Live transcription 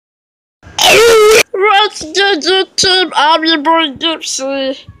what's good, YouTube? I'm your boy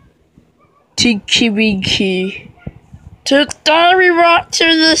Dipsy. Tinky Winky. Today we rock to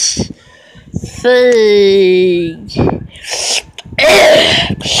this thing.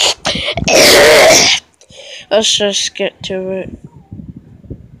 Let's just get to it.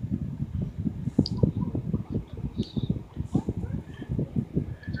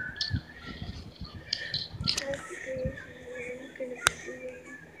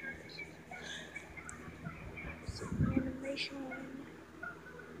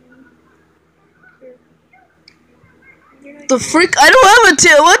 The freak? I don't have a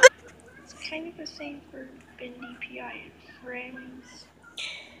tail. What the? It's kind of the same for DPI and friends.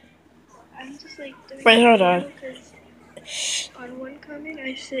 I'm just like doing Wait, hold on. because on one comment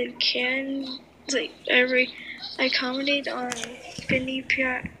I said I commented on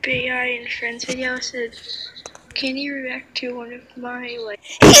DPI and friends video. I said, can you react to one of my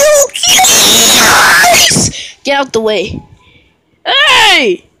Get out the way.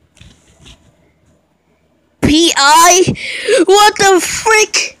 Hey! PI? What the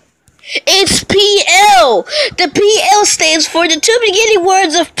frick? It's PL. The PL stands for the two beginning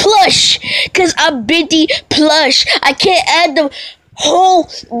words of plush. Cause I'm Biddy Plush. I can't add the whole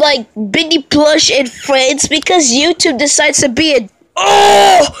Biddy Plush in friends because YouTube decides to be a.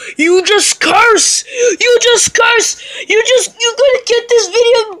 Oh! You just curse! You just curse! You're gonna get this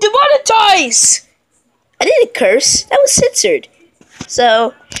video demonetized! I didn't curse. That was censored.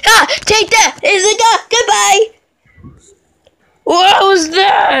 So, take that! Is it goodbye? What was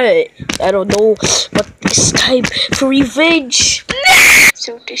that? I don't know, but this time for revenge.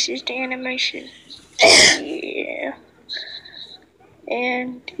 So this is the animation. Yeah.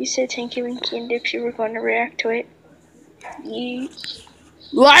 And you said Tonky, Winky, and Dipsy were going to react to it. Yeah.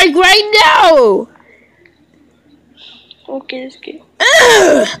 Like right now! Okay, that's good.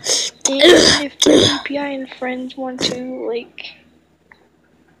 And if DPI and friends want to,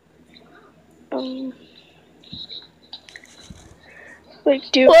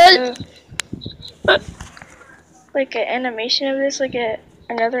 do an animation of this,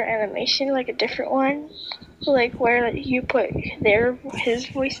 another animation, a different one, where you put his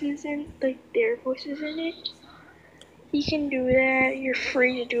voices in, their voices in it. You can do that. You're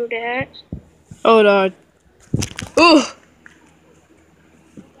free to do that. Hold on. Ooh.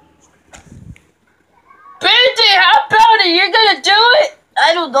 Benji, how about it? You're gonna do it?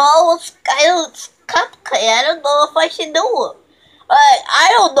 I don't know. It's complicated. I don't know if I should do it. I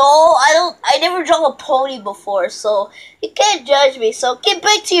don't know. I never drove a pony before, so you can't judge me. So get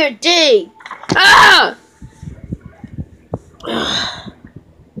back to your day. Ah!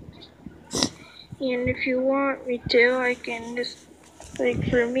 And if you want me to, I can just,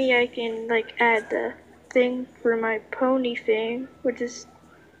 for me, I can, add the thing for my pony thing, which is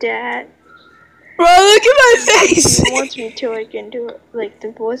that. Bro, look at my face! If he wants me to, I can do it,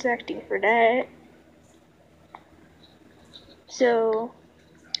 the voice acting for that. So,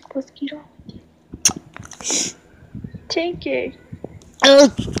 let's get on. Tonky.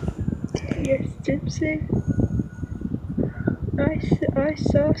 Yes, Dipsy. I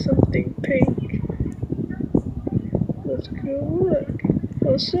saw something pink. Let's go look.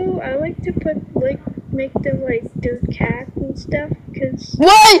 Also, I like to make them do cats and stuff, cause.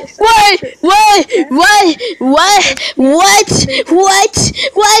 What?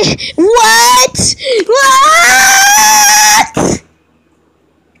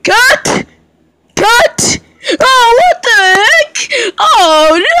 Cut! Oh, what the heck?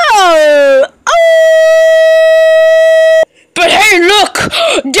 Oh no! Oh! But hey, look!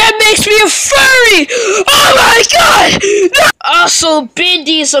 That makes me a furry! Oh my god! No! Also,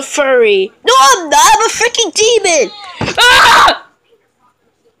 Bindy's a furry. No, I'm not. I'm a freaking demon. Ah!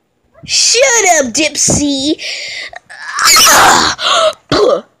 Shut up, Dipsy. Ah!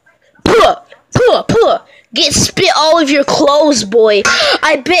 Puh. Get spit all of your clothes, boy.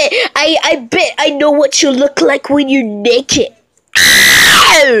 I bet I know what you look like when you're naked.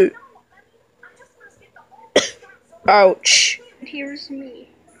 Ow! Ouch. Here's me.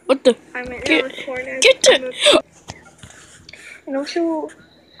 What the? I'm an alicorn. Get it. And also,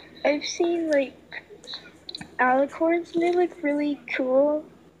 I've seen alicorns and they look really cool.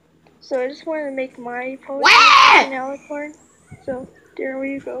 So I just wanted to make my pony an alicorn. So there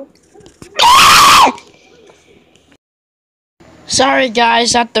we go. Sorry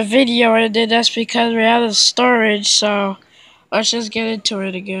guys that the video ended. That's because we're out of storage. So let's just get into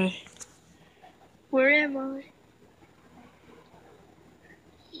it again. Where am I?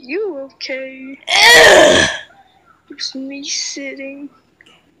 You okay? It's me sitting.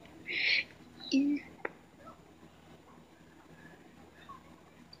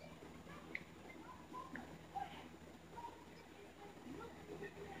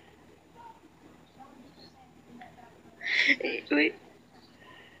 Wait.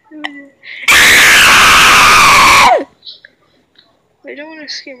 I don't want to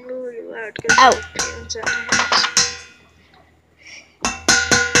scream really loud because Ow. the pain's at my house.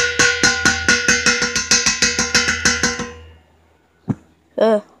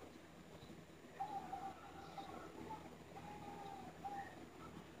 Ugh.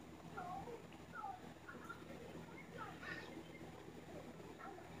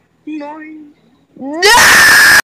 Nine. No!